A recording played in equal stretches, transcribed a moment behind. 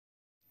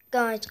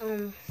Guys,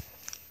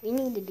 we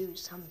need to do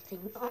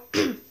something.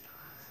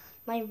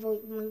 My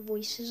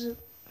voice is a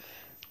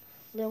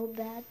little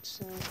bad,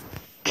 so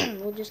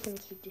we're just gonna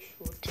keep this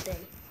short today.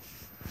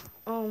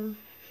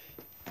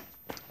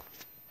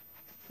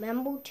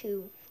 Remember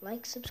to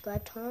like,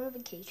 subscribe, turn on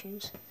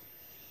notifications.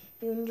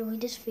 If you enjoyed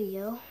this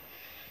video.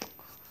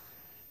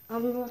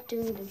 I'm not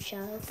doing the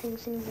shout out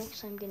things anymore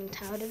because I'm getting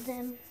tired of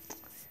them.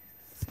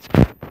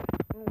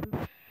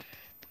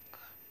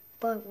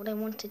 But what I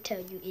want to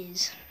tell you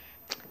is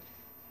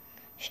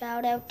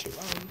shout out to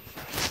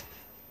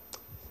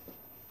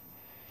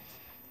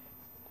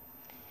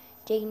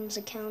Jaden's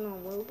account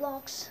on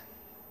Roblox.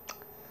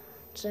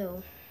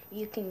 So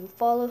you can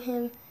follow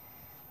him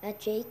at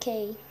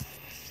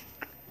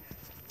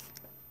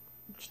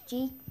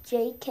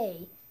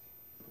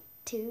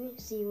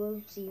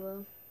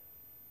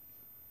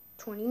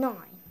JK20029.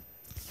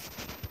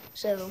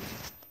 So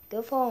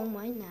go follow him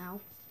right now.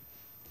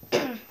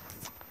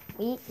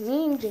 Me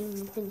and Jaden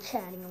have been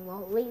chatting a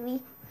lot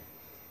lately.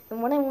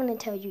 And what I want to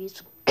tell you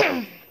is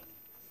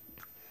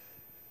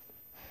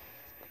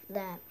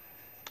that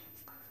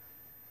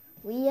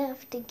we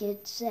have to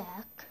get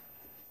Zach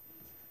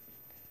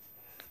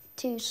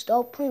to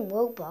stop playing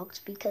Roblox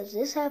because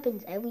this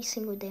happens every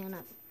single day and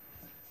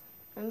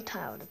I'm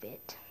tired of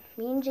it.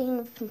 Me and Jane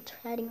have been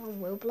chatting on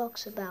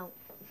Roblox about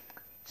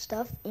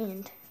stuff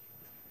and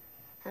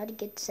how to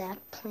get Zach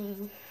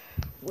playing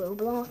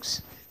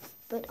Roblox,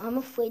 but I'm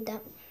afraid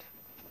that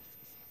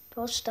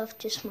those stuff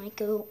just might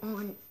go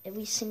on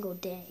every single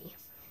day.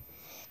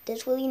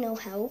 There's really no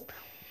help.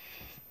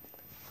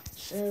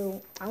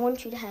 So I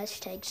want you to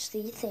hashtag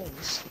 3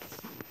 things.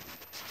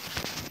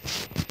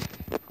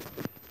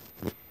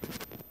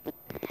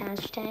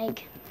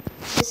 Hashtag,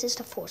 this is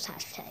the fourth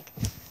hashtag.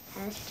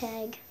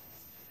 Hashtag,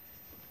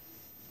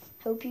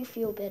 hope you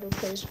feel better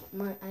because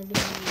I've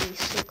been really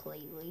sick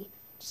lately.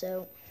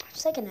 So,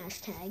 second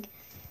hashtag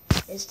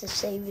is to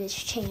save this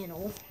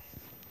channel.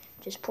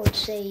 Just put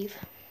save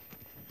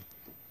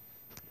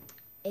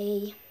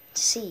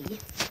AC.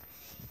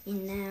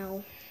 And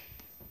now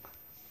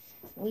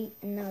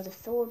the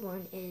third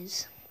one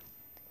is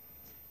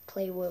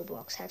play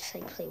Roblox.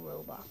 Hashtag play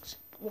Roblox.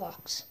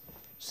 Blocks.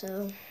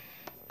 So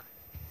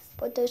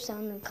put those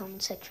down in the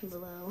comment section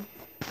below.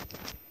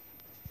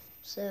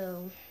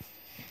 So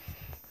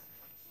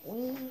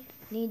we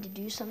need to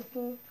do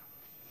something.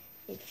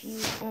 If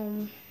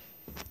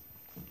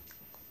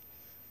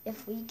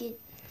we get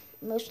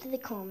most of the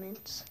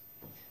comments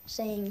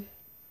saying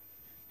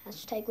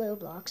hashtag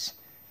Roblox,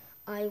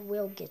 I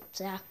will get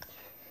Zach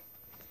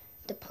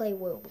to play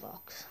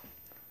Roblox.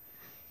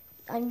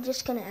 I'm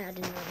just gonna add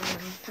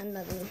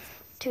another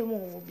 2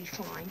 more will be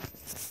fine.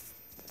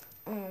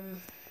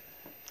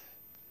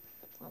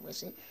 What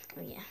was it?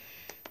 Oh yeah.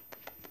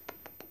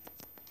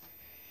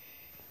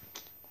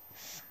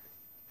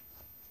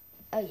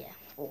 Oh yeah,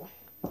 4.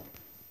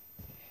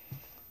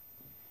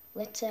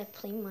 Let's Zach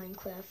play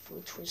Minecraft,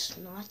 which was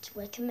not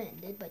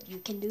recommended, but you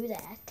can do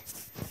that.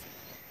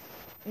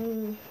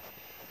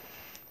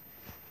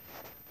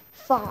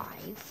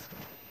 5.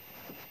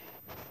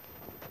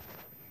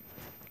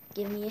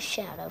 Give me a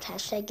shout out.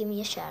 Hashtag give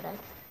me a shout out.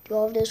 Do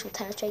all of this with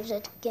hashtags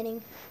at the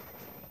beginning,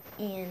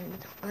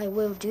 and I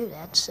will do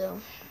that.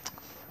 So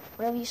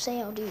whatever you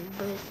say, I'll do.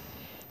 But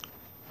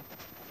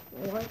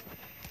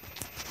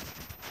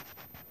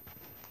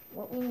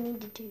what we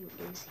need to do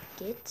is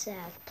get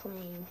Zach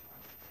playing.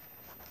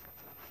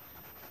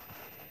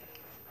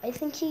 I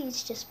think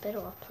he's just better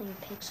off playing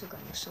Pixel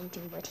Gun or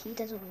something, but he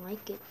doesn't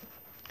like it.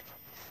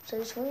 So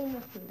there's really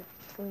nothing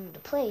for him to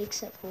play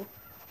except for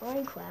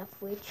Minecraft,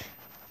 which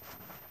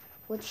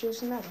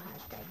is another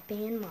hashtag,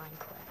 ban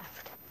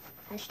Minecraft.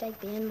 Hashtag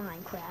ban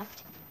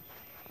Minecraft.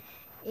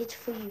 It's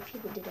for you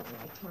people that don't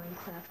like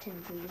Minecraft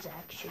and believe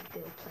Zach should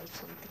go play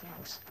something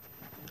else.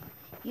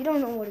 You don't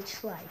know what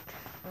it's like.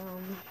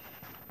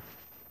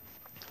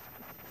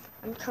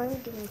 I'm kind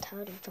of getting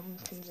tired of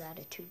Jonathan's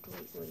attitude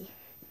lately.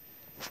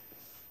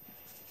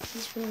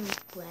 He's been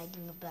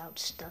bragging about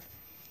stuff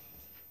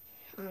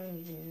I don't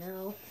even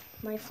know.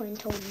 My friend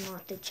told me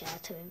not to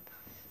chat to him,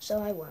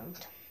 so I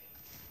won't.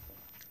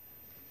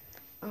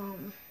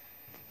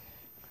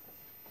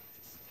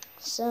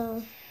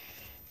 So,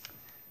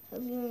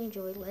 hope you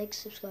enjoyed. Like,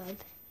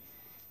 subscribe,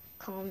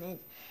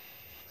 comment,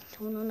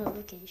 turn on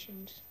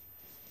notifications,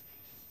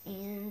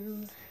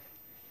 and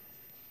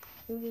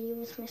the video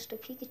with Mr.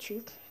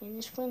 Pikachu and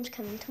his friends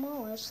coming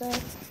tomorrow. So,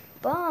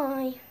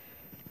 bye!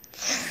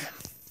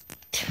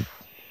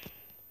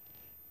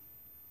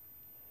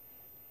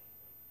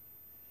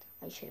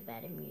 I should have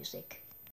added music.